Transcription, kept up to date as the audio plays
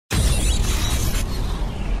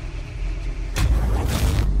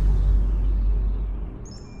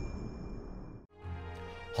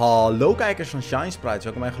Hallo kijkers van ShineSprites,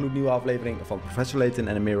 welkom bij een gloednieuwe aflevering van Professor Layton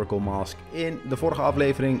en een Miracle Mask. In de vorige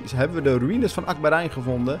aflevering hebben we de ruïnes van Voorheen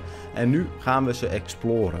gevonden en nu gaan we ze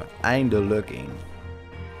exploren. Eindelijk in.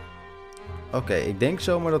 Oké, ik denk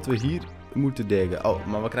zomaar dat we hier moeten diggen. Oh,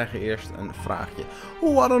 maar we krijgen eerst een vraagje.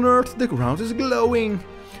 What on earth? The ground is glowing.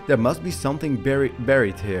 There must be something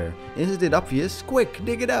buried here. Isn't it obvious? Quick,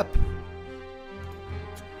 dig it up.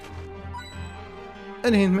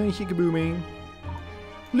 Een hintmuntje, kabooming.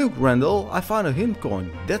 Look, Randall, I found a hint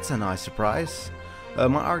coin. That's a nice surprise.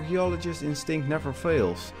 My archaeologist instinct never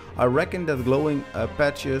fails. I reckon that glowing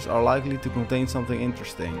patches are likely to contain something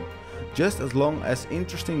interesting. Just as long as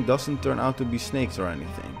interesting doesn't turn out to be snakes or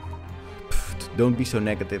anything. Pfft, don't be so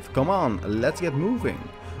negative. Come on, let's get moving.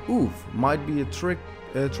 Oof, might be a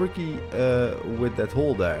tricky with that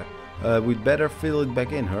hole there. We'd better fill it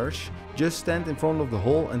back in, Hirsch. Just stand in front of the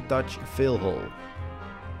hole and touch fill hole.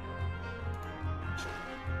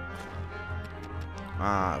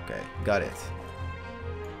 Ah, oké. Got it.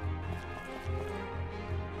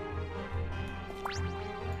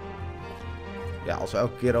 Ja, als we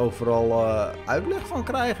elke keer overal uitleg van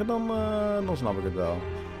krijgen, dan snap ik het wel.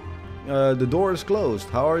 The door is closed.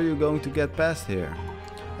 How are you going to get past here?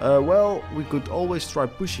 Well, we could always try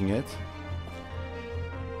pushing it.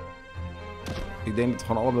 Ik denk dat we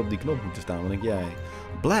gewoon allebei op die knop moeten staan. Wat denk jij?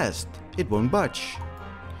 Blast! It won't budge.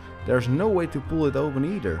 There's no way to pull it open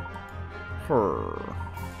either.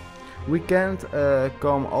 We can't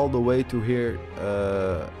come all the way to here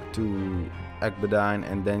to Abonneer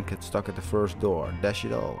and then get stuck at the first door. Dash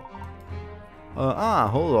it all.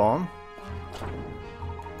 Hold on.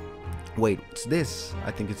 Wait, what's this?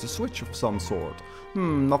 I think it's a switch of some sort.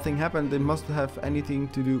 Nothing happened. It must have anything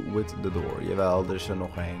to do with the door. Jawel, er is er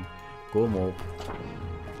nog één. Kom op.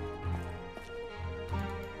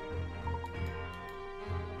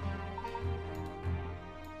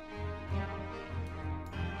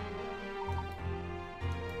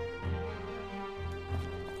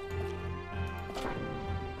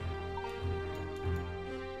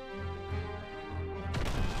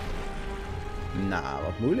 Nou,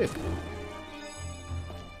 wat moeilijk.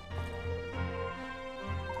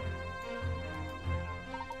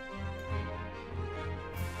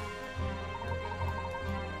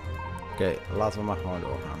 Oké, laten we maar gewoon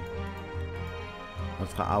doorgaan.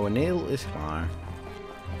 Het gehouden is klaar.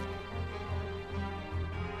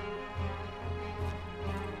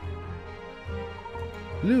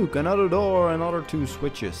 Look, another door, another two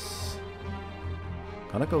switches.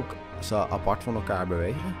 Kan ik ook ze apart van elkaar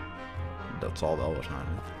bewegen? Dat zal wel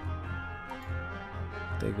waarschijnlijk.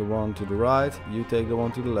 Take the one to the right, you take the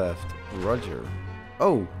one to the left. Roger.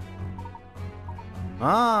 Oh.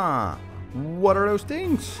 Ah. What are those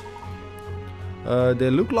things? They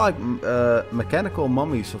look like mechanical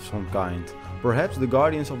mummies of some kind. Perhaps the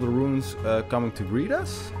guardians of the ruins coming to greet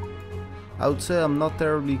us? I would say I'm not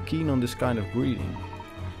terribly keen on this kind of greeting.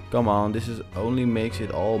 Come on, this only makes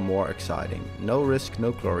it all more exciting. No risk,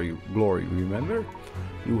 no glory, remember?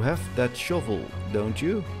 You have that shovel, don't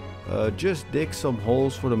you? Just dig some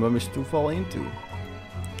holes for the mummies to fall into.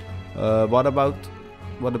 What about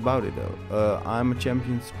it though? I'm a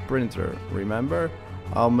champion sprinter, remember?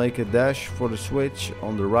 I'll make a dash for the switch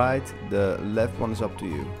on the right, the left one is up to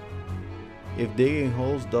you. If digging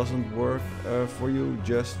holes doesn't work for you,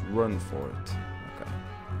 just run for it. Okay.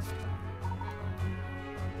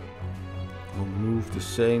 We'll move the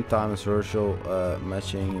same time as Herschel,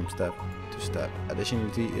 matching him step to step.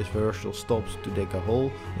 Additionally, if Herschel stops to dig a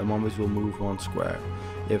hole, the mummies will move one square.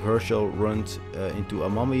 If Herschel runs into a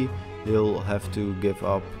mummy, he'll have to give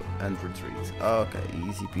up and retreat. Okay,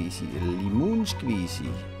 easy peasy, lemon squeezy.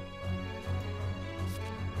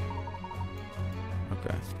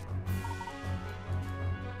 Okay.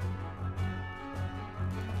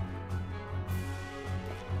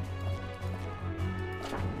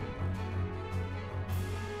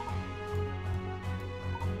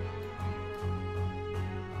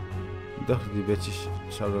 Ik dacht dat die bitches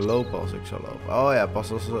zouden lopen als ik zou lopen. Oh ja,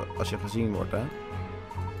 pas als je gezien wordt, hè.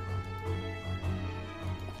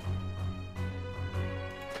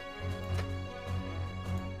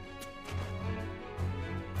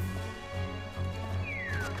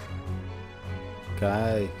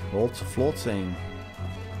 Kijk, rotse vlotsing.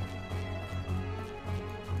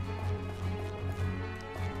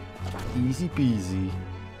 Easy peasy.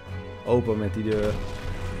 Open met die deur.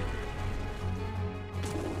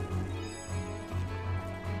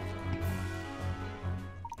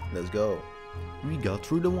 Let's go. We got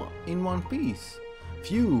through in one piece.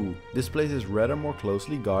 Phew, this place is rather more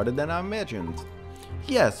closely guarded than I imagined.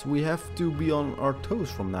 Yes, we have to be on our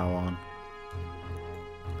toes from now on.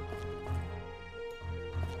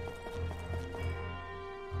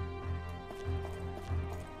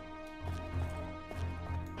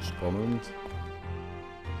 Spannend.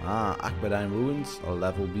 Ah, Abonneer ruins,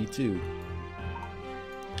 level B2.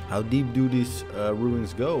 How deep do these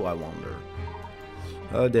ruins go, I wonder?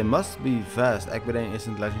 They must be vast. Abonneer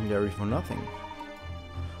isn't legendary for nothing.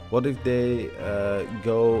 What if they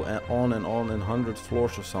go on and on in 100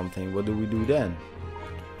 floors or something? What do we do then?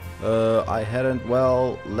 I hadn't...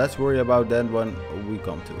 Well, let's worry about that when we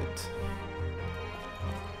come to it.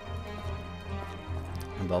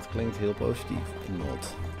 En dat klinkt heel positief.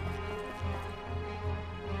 Not.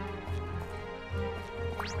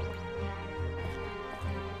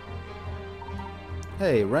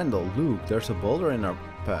 Hey, Randall, look, there's a boulder in our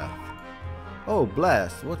path. Oh,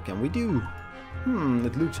 blast, what can we do?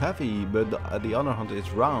 It looks heavy, but the other hand is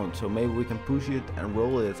round, so maybe we can push it and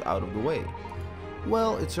roll it out of the way.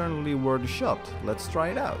 Well, it's certainly worth a shot. Let's try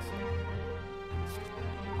it out.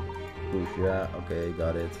 Push, yeah, okay,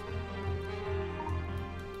 got it.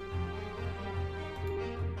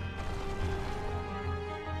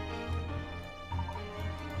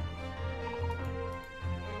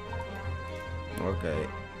 Okay.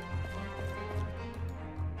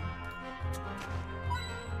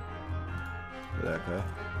 Lekker.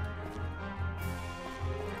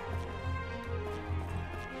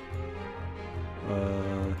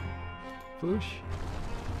 Push.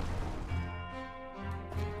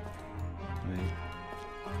 Nee.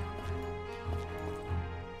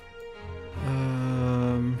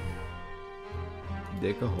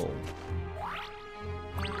 Dikke hol.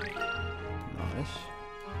 Nice.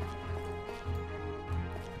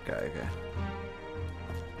 Kijken.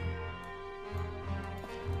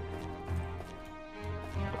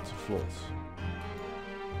 Dat is vlot.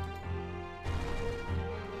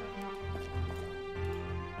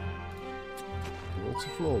 Vlotse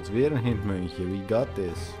vlot. Weer een hintmuntje. We got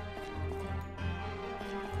this.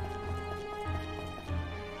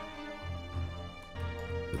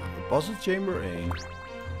 Puzzle chamber 1.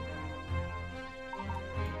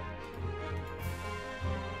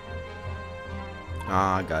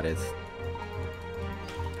 Ah, I got it.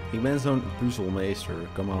 Ik ben zo'n puzzelmeester.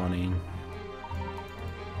 Come on in.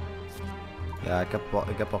 Ja,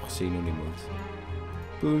 ik heb al gezien hoe die moet.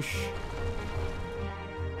 Push.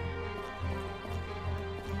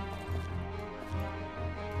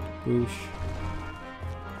 Push.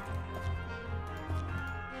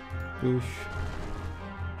 Push.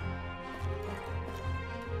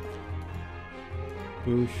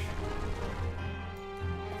 Push.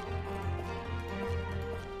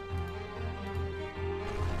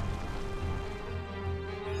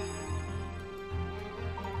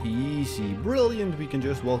 Easy, brilliant, we can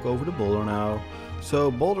just walk over the boulder now.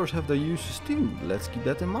 So boulders have their uses too, let's keep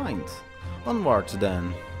that in mind. Onwards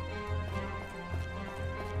then.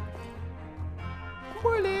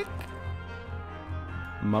 Moeilijk.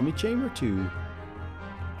 Mummy Chamber 2.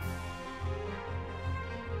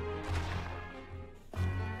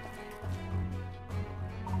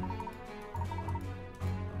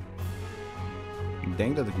 Ik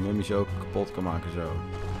denk dat ik mummies ook kapot kan maken zo.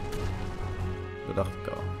 Dat dacht ik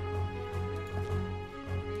al.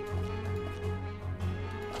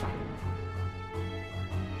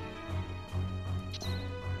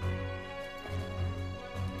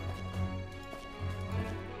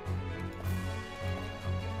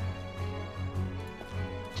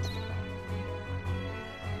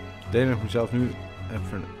 Ik denk dat ik mezelf nu heb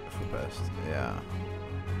verpest. Ja.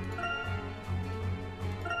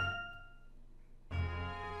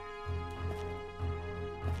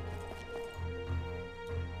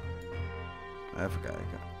 Even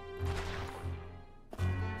kijken.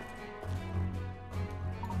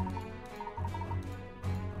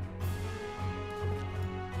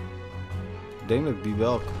 Ik denk dat ik die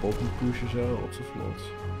wel kapot moet pushen zo op z'n vlot.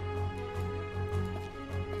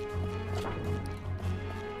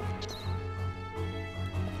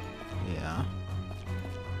 Ja.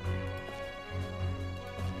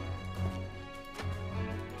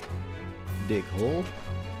 Dik hol.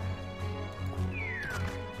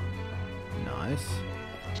 Nice.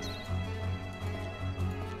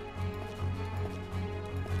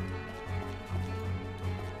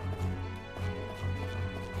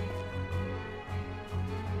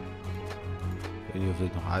 Ik weet niet of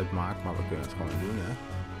dit nog uitmaakt, maar we kunnen het gewoon doen, hè.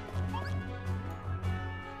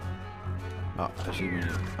 Oh, dat zie je niet.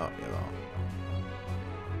 Oh, jawel.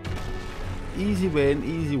 Easy win,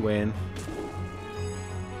 easy win.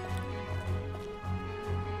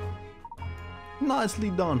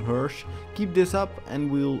 Nicely done, Hirsch. Keep this up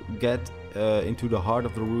and we'll get into the heart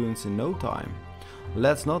of the ruins in no time.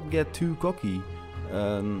 Let's not get too cocky.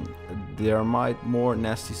 There might more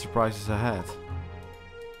nasty surprises ahead.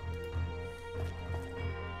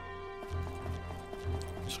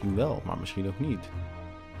 Misschien wel, maar misschien ook niet.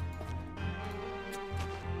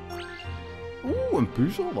 Oeh, een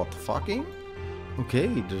puzzel? What the fucking? Oké,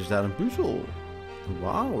 er is daar een puzzel.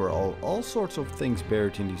 Wow, there are all sorts of things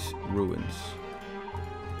buried in these ruins.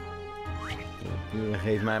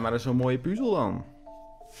 Geef mij maar eens zo'n mooie puzzel dan.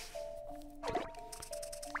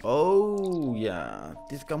 Oh ja,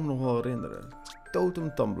 dit kan me nog wel herinneren.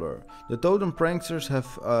 Totem Tumbler. The totem pranksters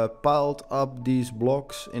have piled up these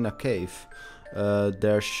blocks in a cave.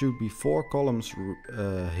 There should be 4 columns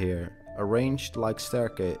here, arranged like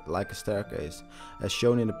a staircase, as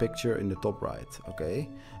shown in the picture in the top right. Okay.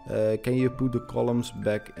 Can you put the columns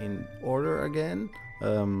back in order again?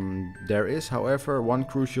 There is, however, one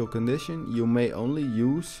crucial condition. You may only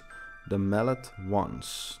use the mallet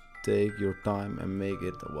once. Take your time and make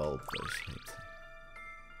it a well-placed hit.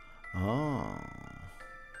 Ah.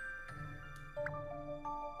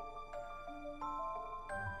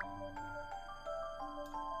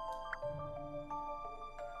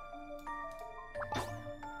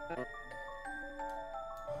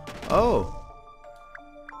 Oh.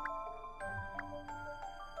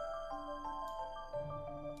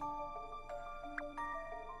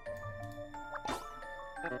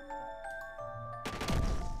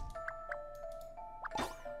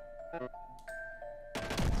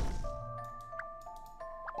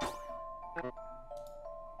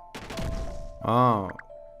 Oh.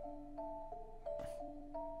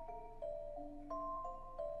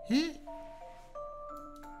 Huh?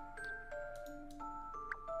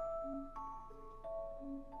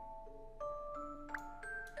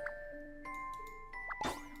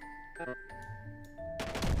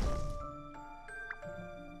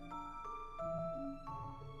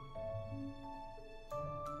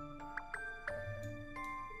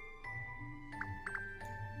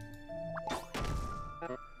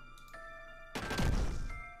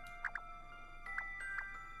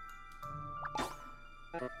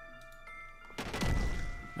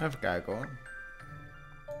 Even kijken hoor.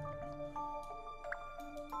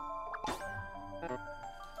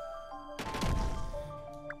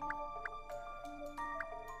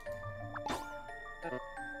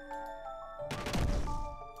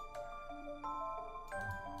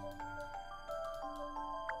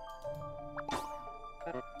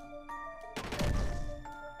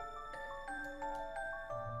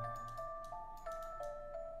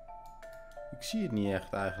 Ik zie het niet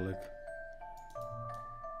echt eigenlijk.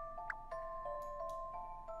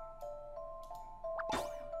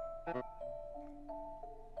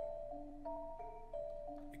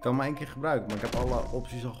 Ik kan hem 1 keer gebruiken, maar ik heb alle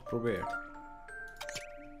opties al geprobeerd.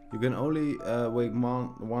 You can only wake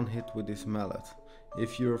one hit with this mallet.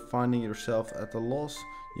 If you're finding yourself at a loss,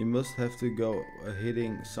 you must have to go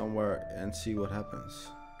hitting somewhere and see what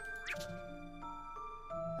happens.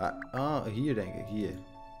 Hier denk ik, hier.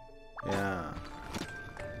 Ja.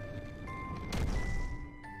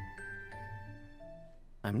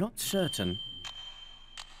 I'm not certain.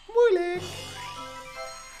 Moeilijk.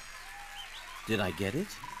 Did I get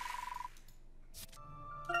it?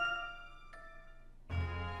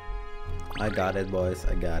 I got it, boys.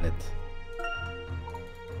 I got it.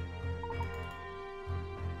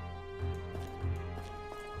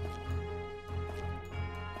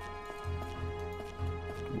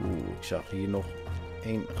 Oeh, ik zag hier nog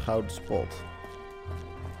 1 gouden spot.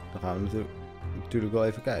 Dan gaan we natuurlijk wel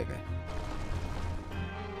even kijken.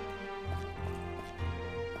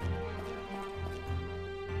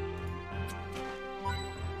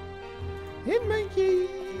 Hitmuntje!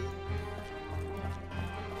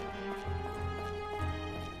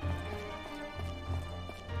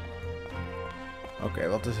 Oké,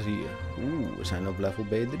 wat is er hier? Oeh, we zijn op level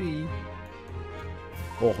B3.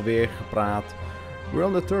 Och, weer gepraat. We're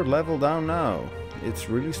on the 3rd level down now. It's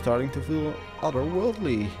really starting to feel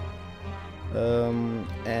otherworldly.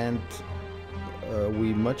 And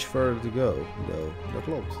we much further to go, though. Dat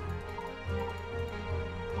klopt.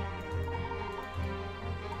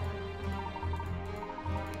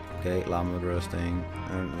 Oké, laat me rusting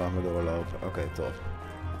en laat me doorlopen. Oké, top.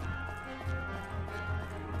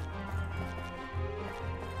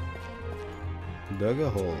 Dug a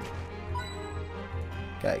hole.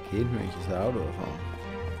 Kijk, hitmuntjes, daar houden we van.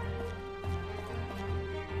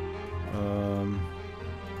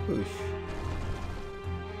 Push.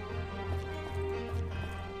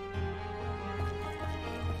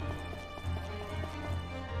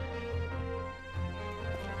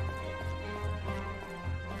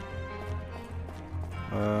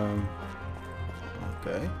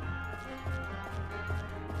 Oké.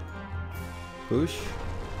 Push.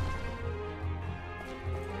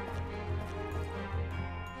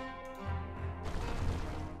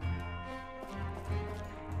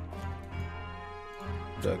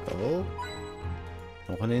 Dat kan wel.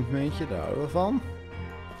 Nog een hintmuntje, daar houden we van.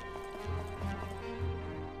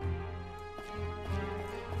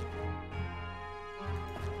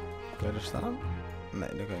 Kan je er staan? Nee,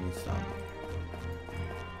 daar kan je niet staan.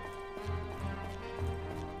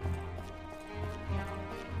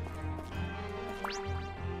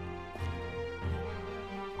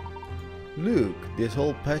 Look, this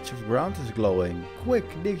whole patch of ground is glowing.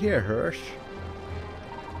 Quick, dig here, Hirsch.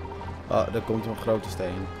 Oh, daar komt een grote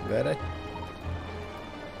steen. Werk.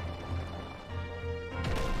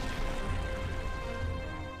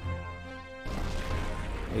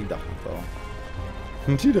 Ik dacht het al.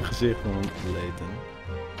 Zie je gezicht van Layton.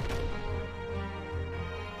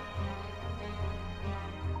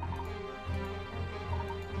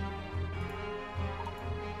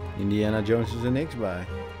 Indiana Jones is er niks bij.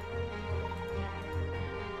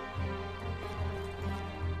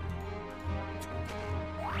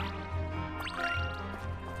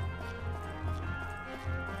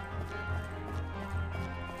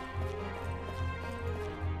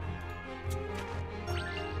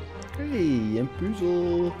 Hey, een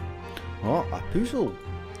puzzel. Oh, a puzzle.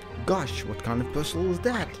 Gosh, what kind of puzzle is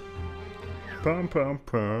that? Pam pam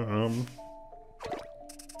pam.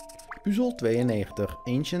 Puzzel 92.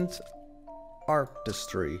 Ancient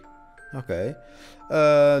artistry. Okay.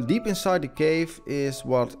 Deep inside the cave is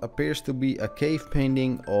what appears to be a cave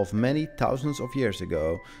painting of many thousands of years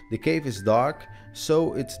ago. The cave is dark,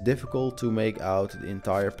 so it's difficult to make out the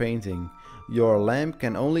entire painting. Your lamp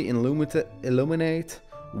can only illuminate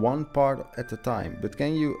one part at a time. But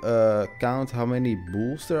can you count how many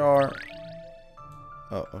bulls there are?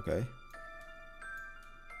 Oh, okay.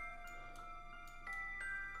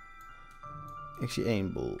 Ik zie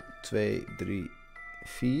 1 boel. 2, 3,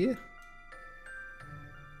 4.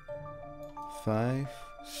 5,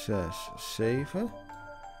 6, 7.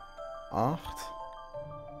 8.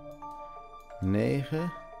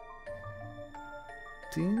 9.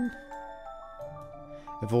 10.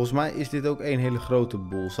 En volgens mij is dit ook één hele grote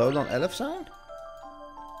boel. Zou het dan 11 zijn?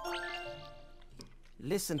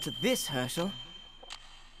 Listen to this, Herschel.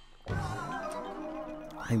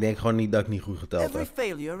 Ik denk gewoon niet dat ik niet goed geteld Every heb.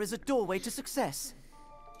 failure is a doorway to success.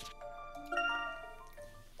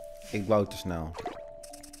 Ik wou te snel.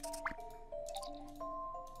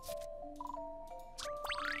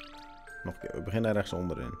 Nog een keer, we beginnen rechts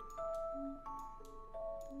onderin.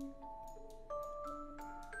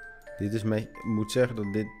 Dit is ik moet zeggen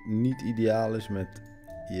dat dit niet ideaal is met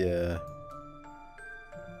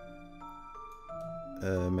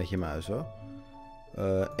je muis hoor.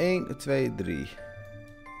 1, 2, 3.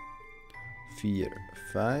 4,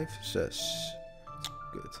 5, 6.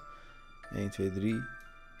 Kut. 1, 2, 3.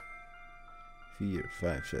 4,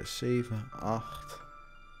 5, 6, 7, 8.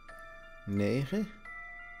 9.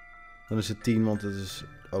 Dan is het 10, want het is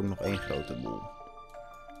ook nog één grote boel.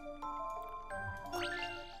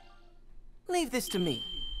 Leave this to me.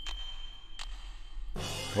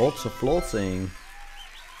 Rotse plotting.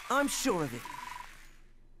 I'm sure of it.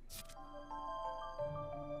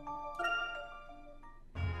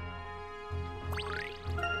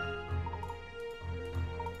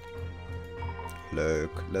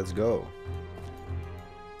 Leuk, let's go.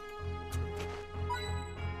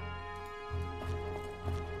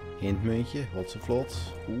 Hintmuntje, hotse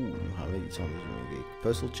vlot. Oeh, dan gaan we iets anders doen, denk ik.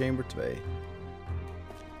 Puzzle Chamber 2.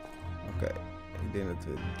 Oké, ik denk dat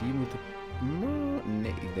we die moeten...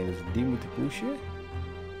 Nee, ik denk dat we die moeten pushen.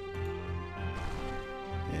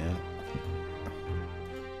 Ja.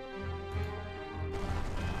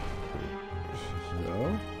 Zo.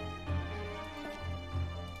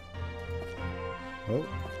 Oh,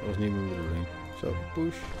 dat was niet mijn bedoeling. Zo,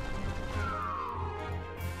 push.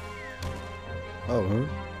 Oh, huh?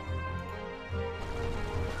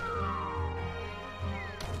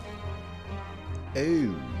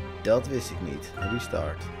 Oh, dat wist ik niet.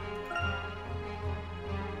 Restart.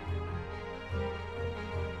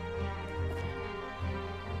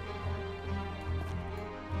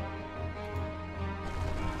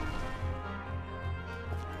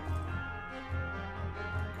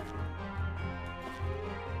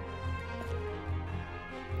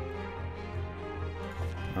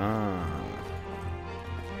 Ah.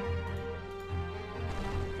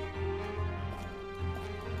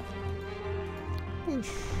 Push.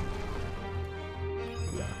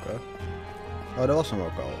 Lekker. Oh, dat was hem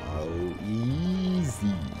ook al. Oh,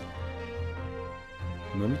 easy.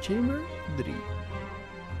 Mummy Chamber 3.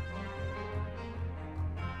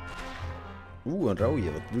 Oeh, een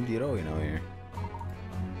rode. Wat doet die rode nou weer?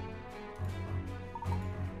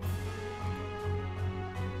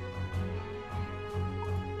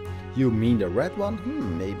 You mean the red one?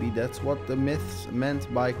 Maybe that's what the myths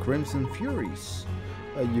meant by Crimson Furies.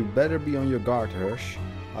 You better be on your guard, Hirsch.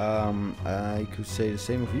 I could say the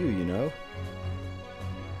same of you, you know.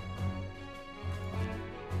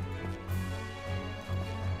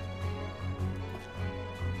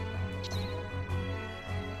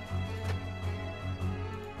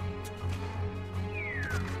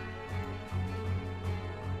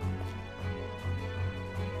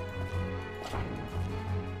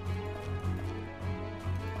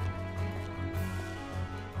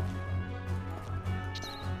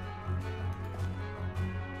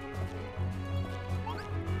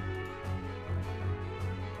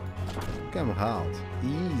 Ik heb hem gehaald.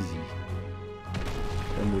 Easy.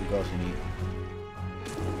 Dan moet ik wel zien niet.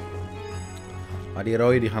 Maar die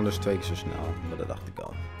rode die gaan dus 2 keer zo snel. Maar dat dacht ik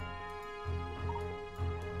al.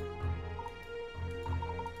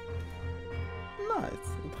 Nou,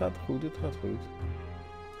 het gaat goed, het gaat goed.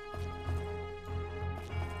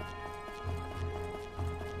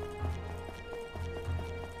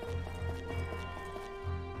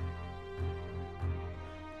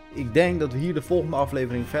 Ik denk dat we hier de volgende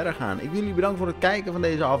aflevering verder gaan. Ik wil jullie bedanken voor het kijken van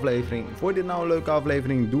deze aflevering. Vond je dit nou een leuke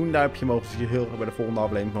aflevering? Doe een duimpje omhoog. Zie je heel graag bij de volgende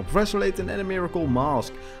aflevering van Professor Layton en A Miracle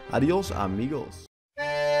Mask. Adios amigos.